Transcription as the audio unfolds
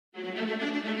Hi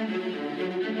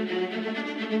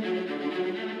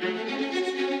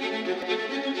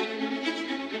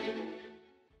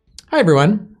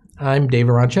everyone, I'm Dave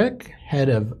Aronchek, head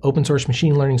of open source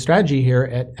machine learning strategy here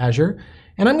at Azure,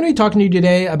 and I'm going to be talking to you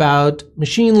today about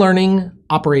machine learning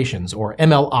operations, or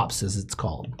MLOps as it's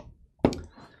called.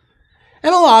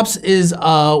 MLOps is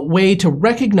a way to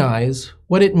recognize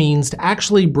what it means to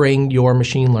actually bring your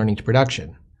machine learning to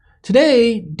production.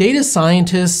 Today, data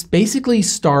scientists basically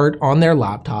start on their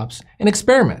laptops and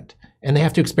experiment, and they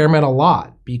have to experiment a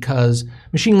lot because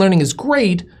machine learning is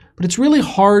great, but it's really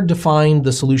hard to find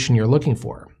the solution you're looking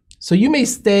for. So you may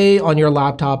stay on your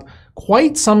laptop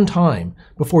quite some time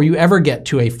before you ever get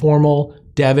to a formal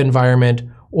dev environment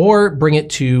or bring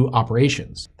it to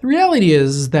operations. The reality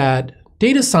is that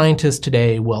data scientists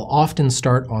today will often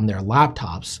start on their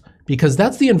laptops because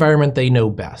that's the environment they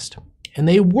know best. And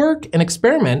they work and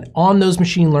experiment on those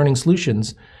machine learning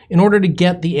solutions in order to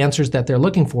get the answers that they're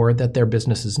looking for that their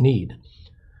businesses need.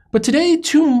 But today,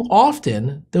 too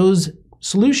often, those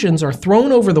solutions are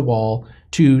thrown over the wall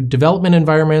to development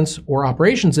environments or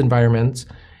operations environments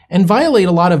and violate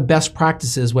a lot of best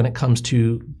practices when it comes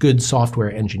to good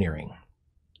software engineering.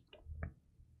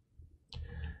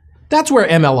 That's where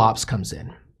MLOps comes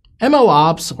in.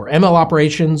 MLOps, or ML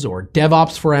operations, or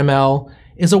DevOps for ML,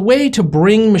 is a way to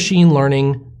bring machine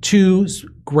learning to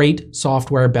great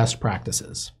software best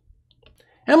practices.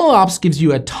 MLOps gives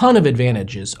you a ton of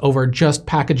advantages over just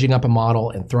packaging up a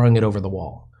model and throwing it over the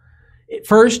wall.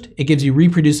 First, it gives you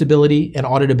reproducibility and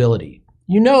auditability.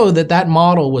 You know that that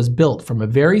model was built from a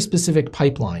very specific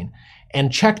pipeline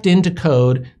and checked into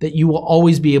code that you will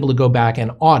always be able to go back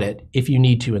and audit if you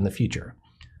need to in the future.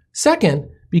 Second,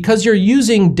 because you're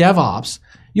using DevOps,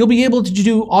 you'll be able to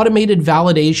do automated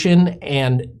validation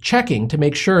and checking to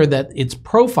make sure that it's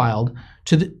profiled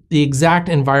to the exact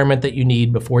environment that you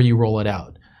need before you roll it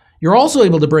out. You're also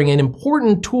able to bring in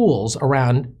important tools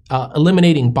around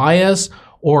eliminating bias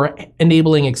or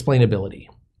enabling explainability.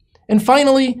 And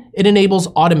finally, it enables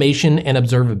automation and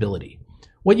observability.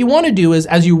 What you want to do is,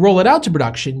 as you roll it out to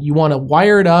production, you want to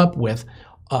wire it up with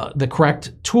the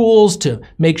correct tools to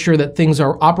make sure that things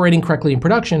are operating correctly in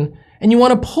production, and you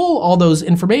want to pull all those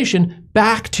information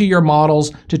back to your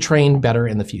models to train better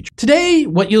in the future. Today,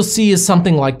 what you'll see is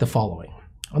something like the following.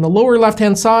 On the lower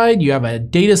left-hand side, you have a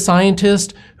data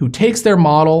scientist who takes their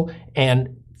model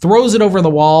and throws it over the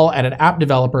wall at an app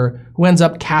developer who ends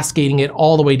up cascading it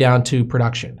all the way down to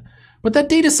production. But that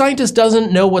data scientist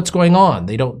doesn't know what's going on.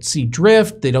 They don't see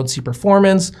drift, they don't see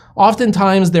performance.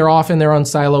 Oftentimes, they're off in their own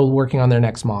silo working on their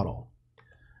next model.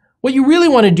 What you really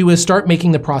want to do is start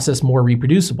making the process more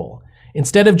reproducible.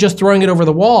 Instead of just throwing it over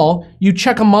the wall, you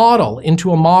check a model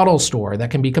into a model store that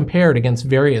can be compared against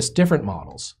various different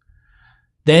models.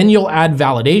 Then you'll add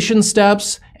validation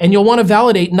steps, and you'll want to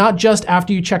validate not just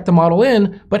after you check the model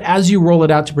in, but as you roll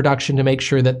it out to production to make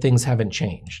sure that things haven't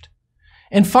changed.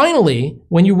 And finally,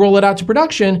 when you roll it out to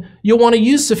production, you'll want to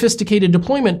use sophisticated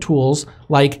deployment tools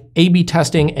like A/B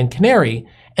testing and Canary,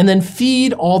 and then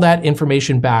feed all that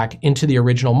information back into the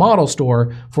original model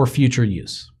store for future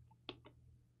use.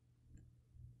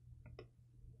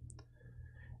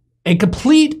 A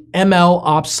complete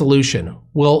MLOps solution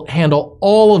will handle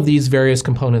all of these various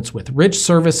components with rich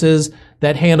services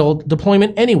that handle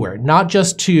deployment anywhere, not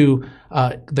just to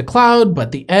the cloud,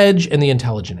 but the edge and the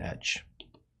intelligent edge.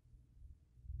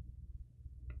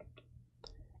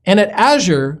 And at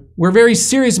Azure, we're very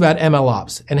serious about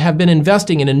MLOps and have been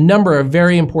investing in a number of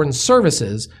very important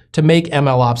services to make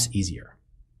MLOps easier.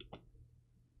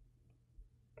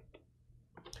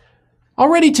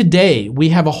 Already today, we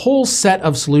have a whole set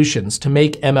of solutions to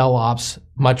make MLOps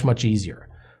much, much easier.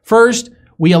 First,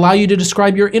 we allow you to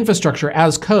describe your infrastructure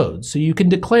as code, so you can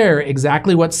declare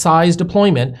exactly what size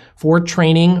deployment for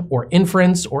training or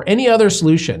inference or any other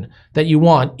solution that you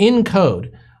want in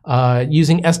code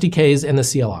using SDKs and the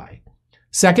CLI.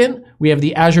 Second, we have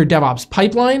the Azure DevOps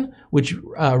pipeline, which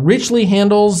richly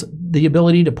handles the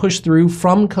ability to push through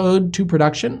from code to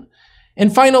production.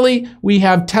 And finally, we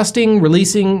have testing,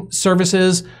 releasing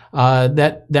services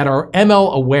that are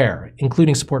ML aware,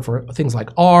 including support for things like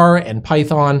R and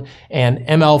Python and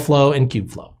MLflow and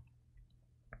Kubeflow.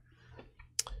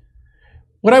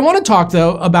 What I want to talk,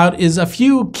 though, about is a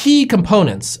few key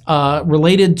components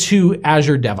related to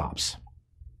Azure DevOps.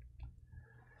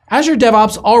 Azure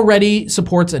DevOps already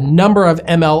supports a number of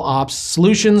MLOps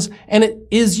solutions, and it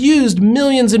is used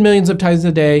millions and millions of times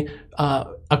a day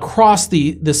across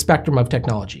the spectrum of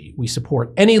technology. We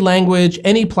support any language,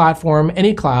 any platform,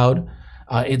 any cloud.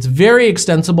 It's very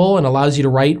extensible and allows you to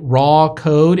write raw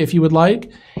code if you would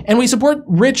like. And we support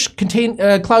rich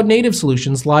cloud native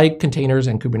solutions like containers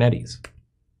and Kubernetes.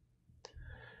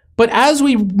 But as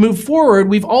we move forward,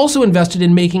 we've also invested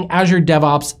in making Azure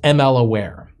DevOps ML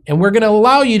aware. And we're going to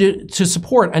allow you to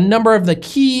support a number of the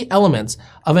key elements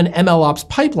of an MLOps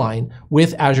pipeline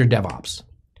with Azure DevOps.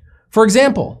 For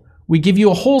example, we give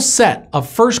you a whole set of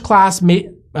first-class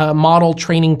model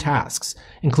training tasks,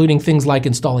 including things like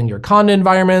installing your Conda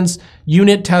environments,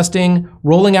 unit testing,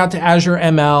 rolling out to Azure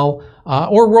ML,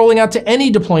 or rolling out to any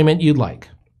deployment you'd like.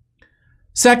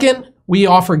 Second, we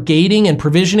offer gating and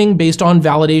provisioning based on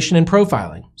validation and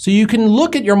profiling. So you can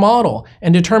look at your model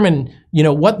and determine,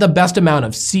 what the best amount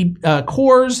of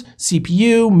cores,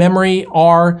 CPU, memory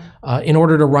are in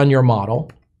order to run your model.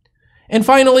 And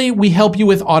finally, we help you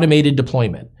with automated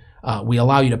deployment. We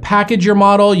allow you to package your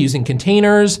model using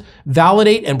containers,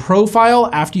 validate and profile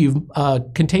after you've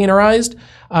containerized,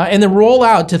 and then roll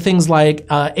out to things like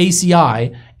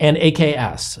ACI and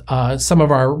AKS, some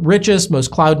of our richest, most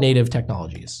cloud-native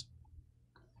technologies.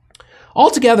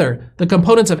 Altogether, the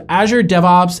components of Azure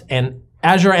DevOps and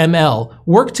Azure ML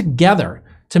work together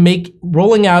to make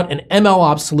rolling out an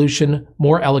MLOps solution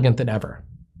more elegant than ever.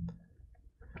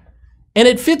 And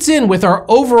it fits in with our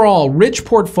overall rich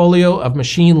portfolio of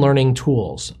machine learning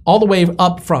tools, all the way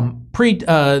up from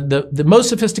the most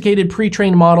sophisticated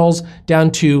pre-trained models down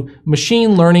to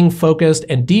machine learning focused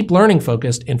and deep learning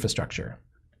focused infrastructure.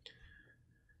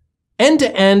 End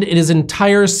to end, it is an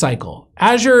entire cycle.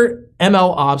 Azure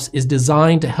MLOps is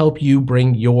designed to help you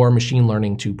bring your machine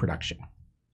learning to production.